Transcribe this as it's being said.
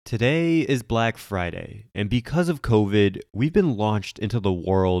Today is Black Friday, and because of COVID, we've been launched into the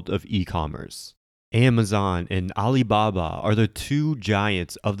world of e commerce. Amazon and Alibaba are the two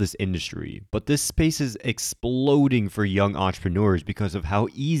giants of this industry, but this space is exploding for young entrepreneurs because of how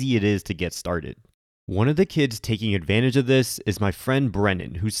easy it is to get started. One of the kids taking advantage of this is my friend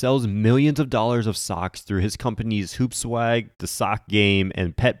Brennan, who sells millions of dollars of socks through his companies Hoopswag, The Sock Game,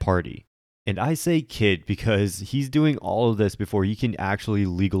 and Pet Party. And I say kid because he's doing all of this before he can actually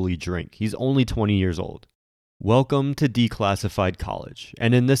legally drink. He's only 20 years old. Welcome to Declassified College.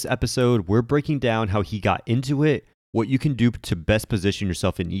 And in this episode, we're breaking down how he got into it, what you can do to best position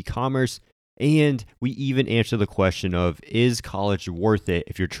yourself in e-commerce, and we even answer the question of, is college worth it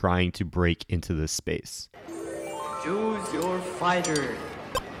if you're trying to break into this space? Choose your fighter.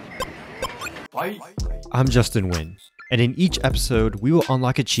 Fight. I'm Justin Wynn, and in each episode, we will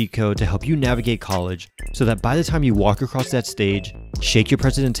unlock a cheat code to help you navigate college so that by the time you walk across that stage, shake your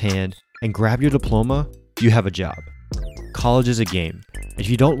president's hand, and grab your diploma, you have a job. College is a game. If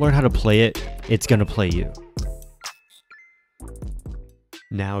you don't learn how to play it, it's gonna play you.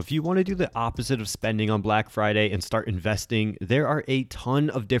 Now, if you want to do the opposite of spending on Black Friday and start investing, there are a ton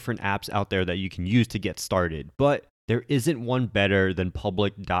of different apps out there that you can use to get started, but there isn't one better than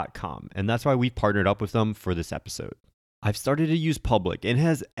Public.com, and that's why we've partnered up with them for this episode. I've started to use Public, and it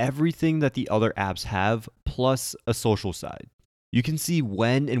has everything that the other apps have, plus a social side. You can see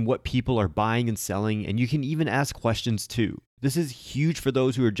when and what people are buying and selling, and you can even ask questions too. This is huge for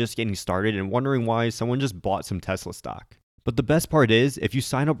those who are just getting started and wondering why someone just bought some Tesla stock. But the best part is, if you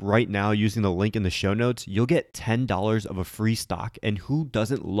sign up right now using the link in the show notes, you'll get $10 of a free stock, and who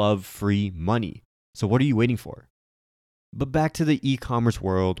doesn't love free money? So what are you waiting for? But back to the e-commerce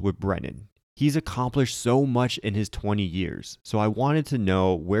world with Brennan. He's accomplished so much in his 20 years, so I wanted to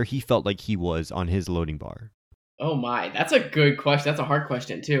know where he felt like he was on his loading bar. Oh my, that's a good question. That's a hard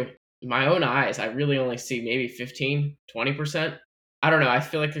question too. In my own eyes, I really only see maybe 15, 20%. I don't know. I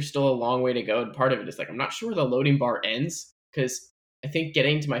feel like there's still a long way to go. And part of it is like, I'm not sure where the loading bar ends because I think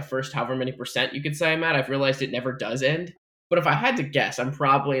getting to my first however many percent you could say I'm at, I've realized it never does end. But if I had to guess, I'm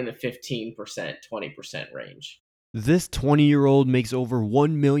probably in the 15%, 20% range. This 20-year-old makes over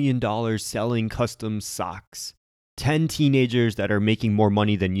 $1 million selling custom socks. 10 teenagers that are making more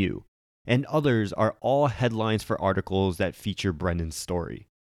money than you. And others are all headlines for articles that feature Brennan's story.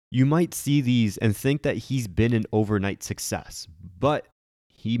 You might see these and think that he's been an overnight success, but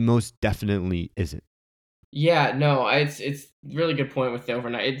he most definitely isn't. Yeah, no, it's really good point with the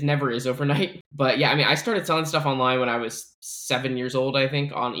overnight. It never is overnight. But yeah, I mean, I started selling stuff online when I was 7 years old, I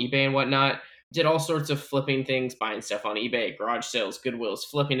think, on eBay and whatnot. Did all sorts of flipping things, buying stuff on eBay, garage sales, Goodwills,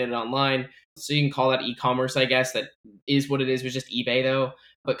 flipping it online. So you can call that e-commerce, I guess. That is what it is, was just eBay though.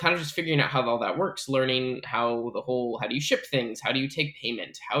 But kind of just figuring out how all that works, learning how do you ship things? How do you take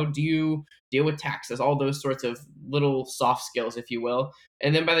payment? How do you deal with taxes? All those sorts of little soft skills, if you will.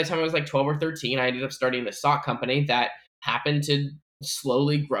 And then by the time I was like 12 or 13, I ended up starting the sock company that happened to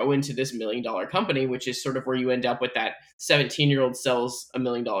slowly grow into this $1 million company, which is sort of where you end up with that 17-year-old sells $1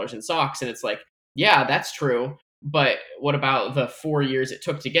 million in socks. And it's like, yeah, that's true. But what about the 4 years it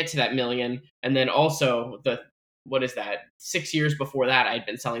took to get to that million? And then also what is that? 6 years before that, I had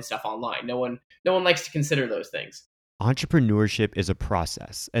been selling stuff online. No one likes to consider those things. Entrepreneurship is a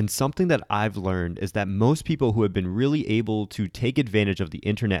process, and something that I've learned is that most people who have been really able to take advantage of the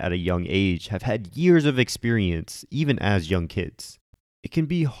internet at a young age have had years of experience, even as young kids. It can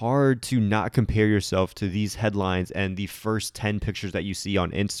be hard to not compare yourself to these headlines and the first 10 pictures that you see on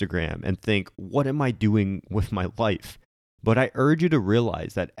Instagram and think, what am I doing with my life? But I urge you to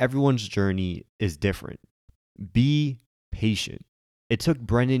realize that everyone's journey is different. Be patient. It took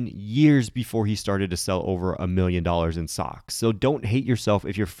Brennan years before he started to sell over $1 million in socks, so don't hate yourself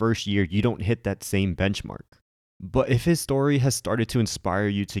if your first year you don't hit that same benchmark. But if his story has started to inspire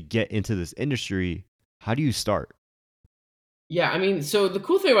you to get into this industry, how do you start? Yeah, I mean, so the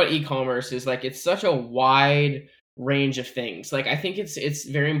cool thing about e-commerce is like it's such a wide range of things. Like I think it's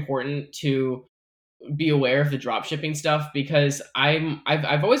very important to be aware of the drop shipping stuff because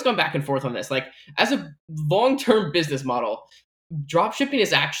I've always gone back and forth on this. Like as a long-term business model, drop shipping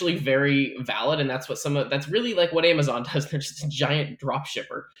is actually very valid, and that's really like what Amazon does. They're just a giant drop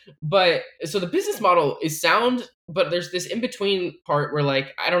shipper. But so the business model is sound, but there's this in between part where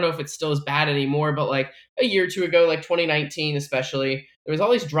like I don't know if it's still as bad anymore, but like a year or two ago, like 2019 especially, there was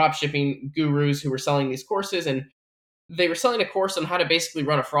all these drop shipping gurus who were selling these courses, and they were selling a course on how to basically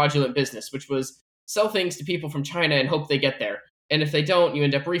run a fraudulent business, which was sell things to people from China and hope they get there. And if they don't, you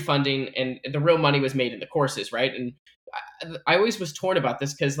end up refunding, and the real money was made in the courses, right? And I always was torn about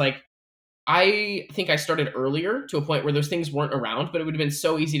this because, like, I think I started earlier to a point where those things weren't around, but it would have been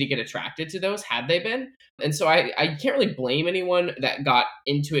so easy to get attracted to those had they been. And so I can't really blame anyone that got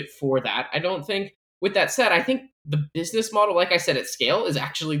into it for that, I don't think. With that said, I think the business model, like I said, at scale is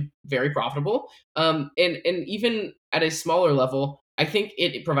actually very profitable. And even at a smaller level, I think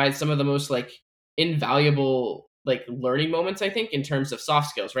it provides some of the most like invaluable like learning moments, I think, in terms of soft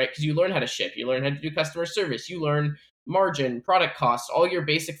skills, right? Because you learn how to ship, you learn how to do customer service, you learn margin, product costs, all your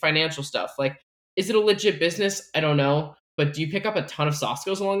basic financial stuff. Like, is it a legit business? I don't know. But do you pick up a ton of soft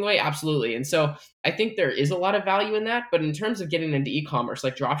skills along the way? Absolutely. And so I think there is a lot of value in that. But in terms of getting into e-commerce,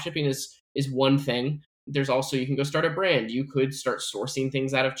 like dropshipping is one thing. There's also you can go start a brand. You could start sourcing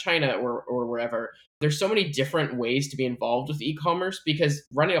things out of China or wherever. There's so many different ways to be involved with e-commerce because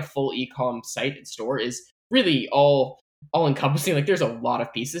running a full e-com site and store is really all encompassing. Like there's a lot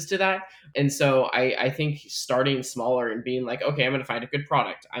of pieces to that. And so I think starting smaller and being like, okay, I'm going to find a good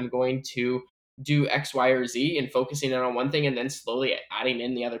product. I'm going to do X, Y, or Z and focusing in on one thing and then slowly adding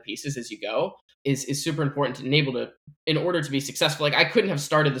in the other pieces as you go is super important to enable to in order to be successful. Like I couldn't have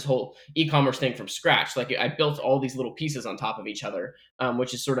started this whole e-commerce thing from scratch. Like I built all these little pieces on top of each other,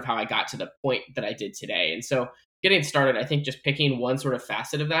 which is sort of how I got to the point that I did today. And so getting started, I think just picking one sort of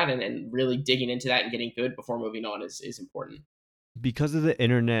facet of that and really digging into that and getting good before moving on is important. Because of the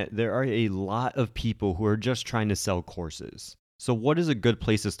internet, there are a lot of people who are just trying to sell courses. So, what is a good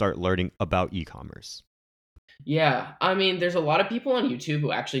place to start learning about e commerce? Yeah, I mean, there's a lot of people on YouTube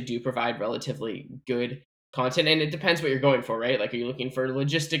who actually do provide relatively good content, and it depends what you're going for, right? Like, are you looking for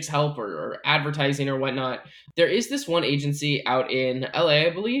logistics help or advertising or whatnot? There is this one agency out in LA,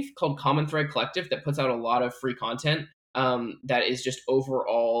 I believe, called Common Thread Collective that puts out a lot of free content that is just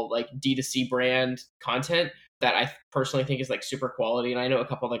overall like D2C brand content that I personally think is like super quality. And I know a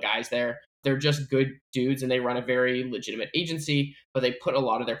couple of the guys there. They're just good dudes and they run a very legitimate agency, but they put a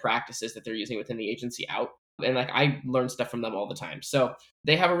lot of their practices that they're using within the agency out and like I learn stuff from them all the time. So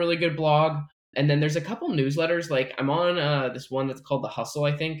they have a really good blog. And then there's a couple newsletters. Like I'm on this one that's called The Hustle,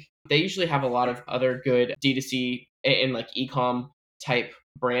 I think. They usually have a lot of other good D2C and like ecom type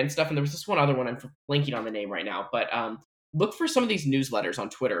brand stuff. And there was this one other one, I'm blanking on the name right now, but look for some of these newsletters on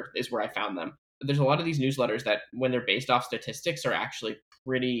Twitter, is where I found them. There's a lot of these newsletters that, when they're based off statistics, are actually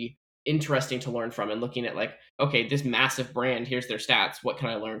pretty interesting to learn from and looking at like, okay, this massive brand, here's their stats. What can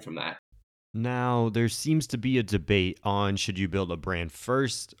I learn from that? Now, there seems to be a debate on should you build a brand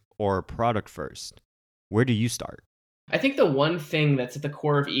first or a product first. Where do you start? I think the one thing that's at the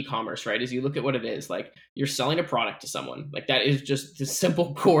core of e-commerce, right, is you look at what it is. Like you're selling a product to someone. Like that is just the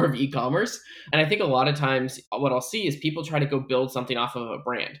simple core of e-commerce. And I think a lot of times what I'll see is people try to go build something off of a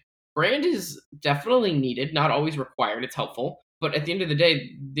brand. Brand is definitely needed, not always required. It's helpful. But at the end of the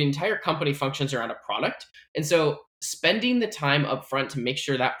day, the entire company functions around a product. And so spending the time upfront to make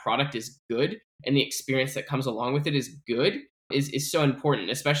sure that product is good and the experience that comes along with it is good is so important,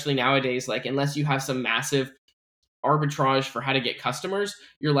 especially nowadays. Like unless you have some massive arbitrage for how to get customers,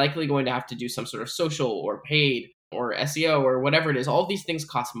 you're likely going to have to do some sort of social or paid or SEO or whatever it is. All of these things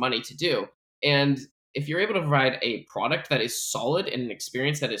cost money to do. And if you're able to provide a product that is solid and an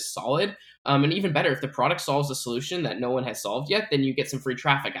experience that is solid, and even better, if the product solves a solution that no one has solved yet, then you get some free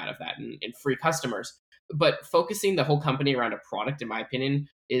traffic out of that and free customers. But focusing the whole company around a product, in my opinion,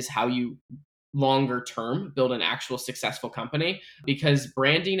 is how you longer term build an actual successful company, because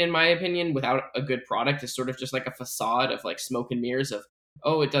branding, in my opinion, without a good product is sort of just like a facade of like smoke and mirrors of,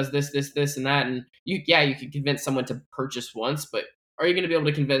 oh, it does this and that. And you can convince someone to purchase once, but are you going to be able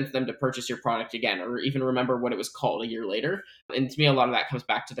to convince them to purchase your product again or even remember what it was called a year later? And to me, a lot of that comes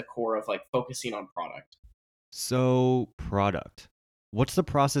back to the core of like focusing on product. So, product. What's the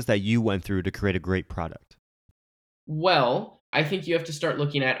process that you went through to create a great product? Well, I think you have to start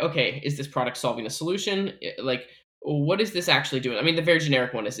looking at, okay, is this product solving a solution? Like, what is this actually doing? I mean, the very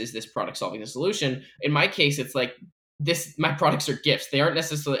generic one is this product solving a solution? In my case, it's like this, my products are gifts. They aren't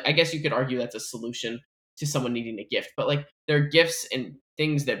necessarily, I guess you could argue that's a solution to someone needing a gift, but like they're gifts and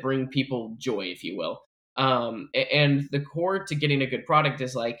things that bring people joy, if you will. And the core to getting a good product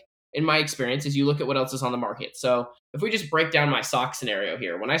is like, in my experience, is you look at what else is on the market. So if we just break down my sock scenario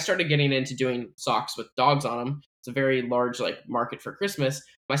here, when I started getting into doing socks with dogs on them, it's a very large like market for Christmas.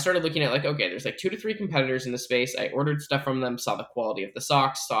 I started looking at like, okay, there's like 2 to 3 competitors in the space. I ordered stuff from them, saw the quality of the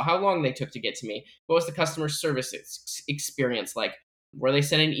socks, saw how long they took to get to me. What was the customer service experience like? Were they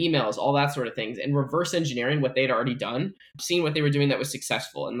sending emails, all that sort of things, and reverse engineering what they'd already done, seeing what they were doing that was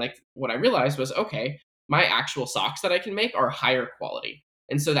successful. And like what I realized was, okay, my actual socks that I can make are higher quality.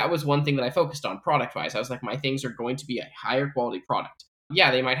 And so that was one thing that I focused on product wise. I was like, my things are going to be a higher quality product. Yeah,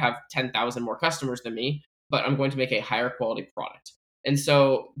 they might have 10,000 more customers than me, but I'm going to make a higher quality product. And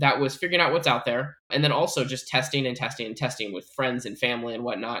so that was figuring out what's out there, and then also just testing and testing and testing with friends and family and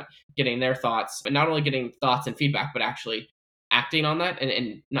whatnot, getting their thoughts, but not only getting thoughts and feedback, but actually acting on that,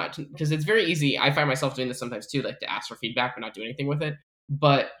 and not, because it's very easy. I find myself doing this sometimes too, like to ask for feedback but not do anything with it.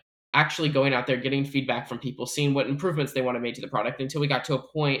 But actually going out there, getting feedback from people, seeing what improvements they want to make to the product, until we got to a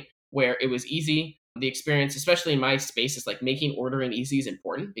point where it was easy. The experience, especially in my space, is like making ordering easy is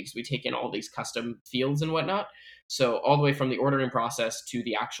important because we take in all these custom fields and whatnot. So all the way from the ordering process to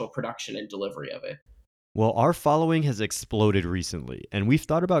the actual production and delivery of it. Well, our following has exploded recently, and we've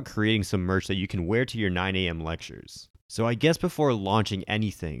thought about creating some merch that you can wear to your 9 a.m. lectures. So I guess before launching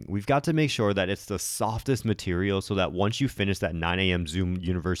anything, we've got to make sure that it's the softest material so that once you finish that 9 a.m. Zoom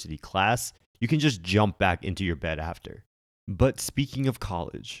University class, you can just jump back into your bed after. But speaking of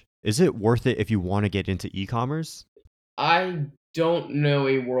college, is it worth it if you want to get into e-commerce? I don't know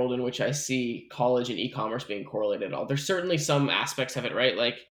a world in which I see college and e-commerce being correlated at all. There's certainly some aspects of it, right?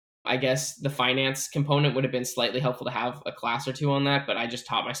 Like, I guess the finance component would have been slightly helpful to have a class or two on that, but I just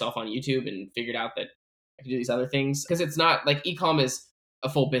taught myself on YouTube and figured out that I could do these other things, because it's not like e-com is a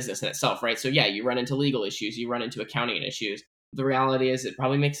full business in itself, right? So yeah, you run into legal issues, you run into accounting issues. The reality is it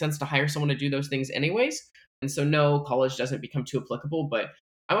probably makes sense to hire someone to do those things anyways. And so no, college doesn't become too applicable, but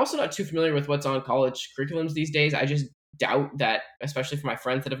I'm also not too familiar with what's on college curriculums these days. I just doubt that, especially for my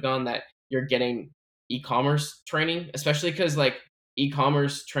friends that have gone, that you're getting e-commerce training, especially because like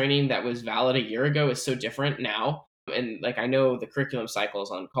e-commerce training that was valid a year ago is so different now. And like, I know the curriculum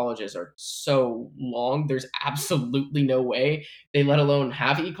cycles on colleges are so long. There's absolutely no way they let alone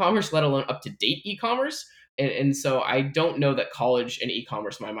have e-commerce, let alone up to date e-commerce. And so I don't know that college and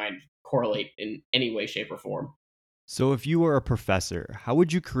e-commerce, in my mind, correlate in any way, shape, or form. So if you were a professor, how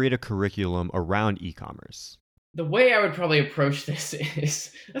would you create a curriculum around e-commerce? The way I would probably approach this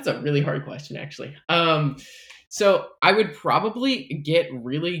is, that's a really hard question, actually. So I would probably get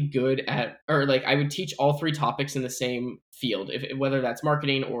really good at, or like I would teach all three topics in the same field, if whether that's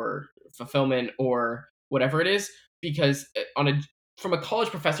marketing or fulfillment or whatever it is, because from a college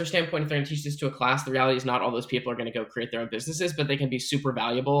professor standpoint, if they're going to teach this to a class, the reality is not all those people are going to go create their own businesses, but they can be super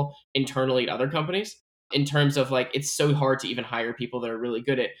valuable internally at other companies. In terms of like, it's so hard to even hire people that are really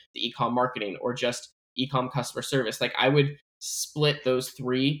good at the e-com marketing or just e-com customer service. Like, I would split those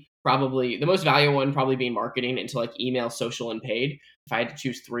three, probably the most valuable one probably being marketing, into like email, social, and paid, if I had to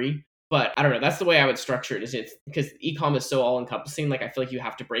choose three. But I don't know, that's the way I would structure it, is it's because e-com is so all encompassing. Like, I feel like you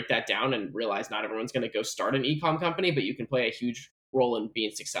have to break that down and realize not everyone's going to go start an e-com company, but you can play a huge role in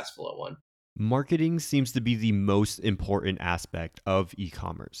being successful at one. Marketing seems to be the most important aspect of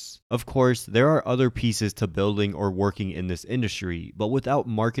e-commerce. Of course, there are other pieces to building or working in this industry, but without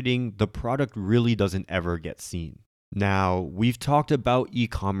marketing, the product really doesn't ever get seen. Now, we've talked about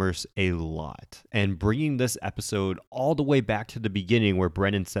e-commerce a lot, and bringing this episode all the way back to the beginning where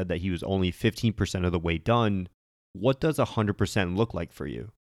Brennan said that he was only 15% of the way done, what does 100% look like for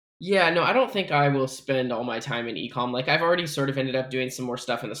you? Yeah, no, I don't think I will spend all my time in ecom. Like, I've already sort of ended up doing some more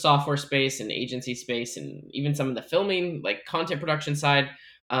stuff in the software space and agency space, and even some of the filming, like content production side.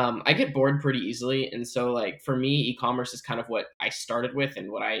 I get bored pretty easily, and so like for me, e-commerce is kind of what I started with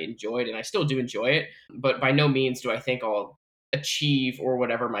and what I enjoyed, and I still do enjoy it. But by no means do I think I'll achieve or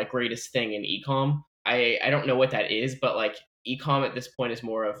whatever my greatest thing in ecom. I don't know what that is, but like ecom at this point is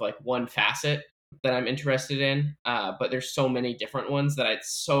more of like one facet that I'm interested in. But there's so many different ones that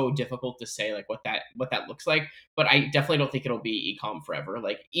it's so difficult to say like what that looks like. But I definitely don't think it'll be ecom forever.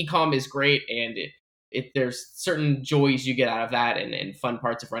 Like, ecom is great, and there's certain joys you get out of that, and fun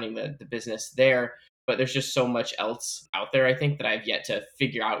parts of running the business there. But there's just so much else out there, I think, that I've yet to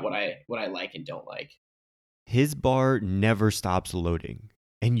figure out what I like and don't like. His bar never stops loading,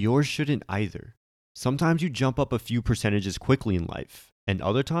 and yours shouldn't either. Sometimes you jump up a few percentages quickly in life, and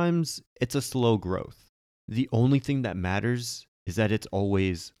other times it's a slow growth. The only thing that matters is that it's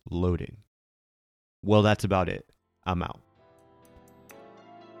always loading. Well, that's about it. I'm out.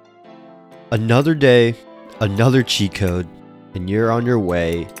 Another day, another cheat code, and you're on your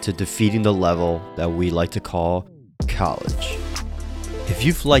way to defeating the level that we like to call college. If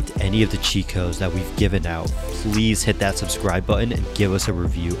you've liked any of the cheat codes that we've given out, please hit that subscribe button and give us a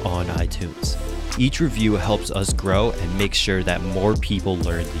review on iTunes. Each review helps us grow and make sure that more people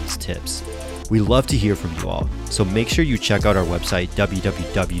learn these tips. We love to hear from you all, so make sure you check out our website,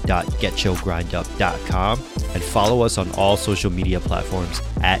 www.getchogrindup.com, and follow us on all social media platforms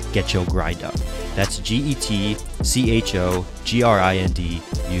at GetChillGrindUp. That's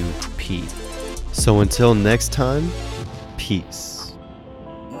GetChogrindup. So until next time, peace.